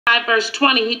verse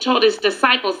 20, he told his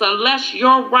disciples, unless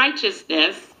your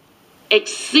righteousness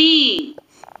exceeds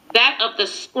that of the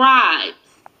scribes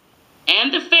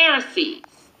and the Pharisees,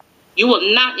 you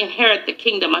will not inherit the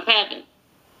kingdom of heaven.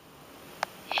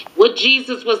 What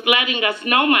Jesus was letting us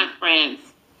know, my friends,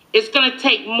 it's going to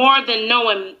take more than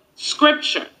knowing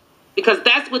scripture, because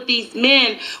that's what these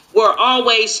men were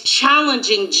always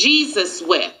challenging Jesus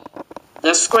with,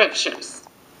 the scriptures,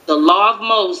 the law of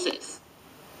Moses.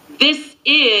 This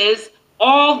is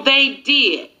all they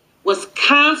did, was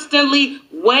constantly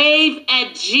wave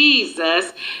at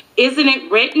Jesus. Isn't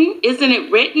it written? Isn't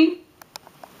it written?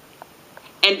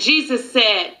 And Jesus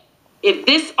said, if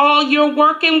this all you're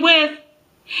working with,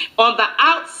 on the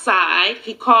outside,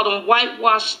 he called them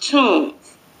whitewashed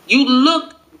tombs. You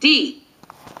look deep.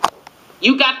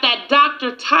 You got that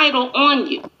doctor title on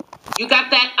you. You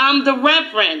got that I'm the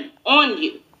Reverend on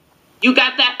you. You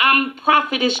got that I'm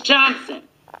Prophetess Johnson.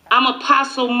 I'm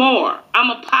Apostle Moore. I'm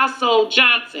Apostle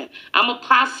Johnson. I'm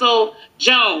Apostle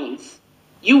Jones.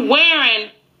 You wearing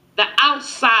the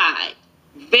outside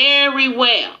very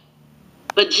well.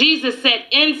 But Jesus said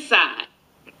inside,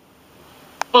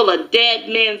 full of dead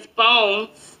men's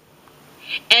bones.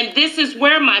 And this is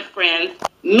where, my friends,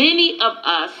 many of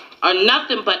us are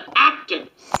nothing but actors.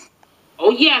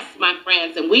 Oh yes, my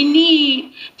friends, and we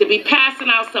need to be passing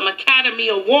out some Academy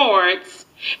Awards,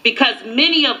 because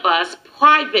many of us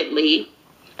privately,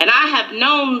 and I have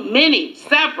known many,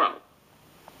 several,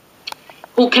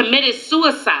 who committed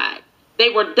suicide. They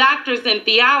were doctors in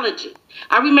theology.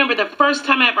 I remember the first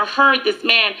time I ever heard this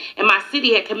man in my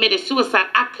city had committed suicide.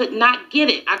 I could not get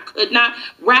it. I could not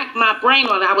rack my brain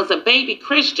on it. I was a baby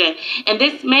Christian, and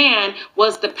this man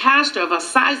was the pastor of a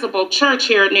sizable church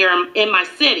here in my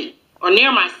city, or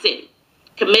near my city,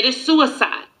 committed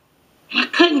suicide. I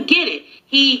couldn't get it.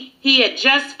 He had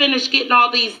just finished getting all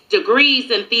these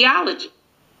degrees in theology.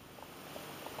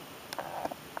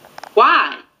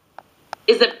 Why?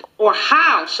 Is it, or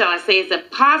how shall I say, is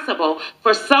it possible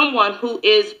for someone who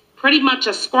is pretty much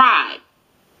a scribe,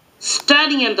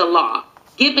 studying the law,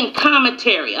 giving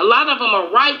commentary? A lot of them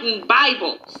are writing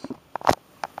Bibles.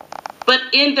 But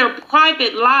in their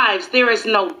private lives, there is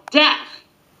no depth.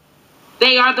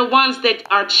 They are the ones that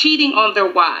are cheating on their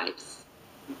wives,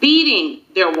 beating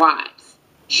their wives,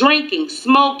 drinking,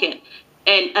 smoking,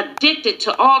 and addicted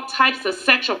to all types of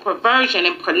sexual perversion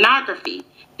and pornography.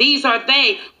 These are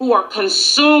they who are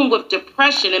consumed with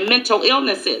depression and mental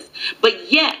illnesses.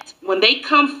 But yet, when they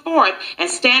come forth and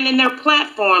stand in their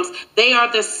platforms, they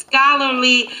are the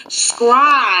scholarly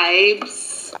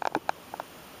scribes.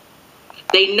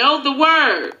 They know the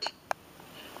word.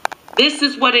 This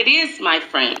is what it is, my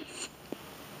friends.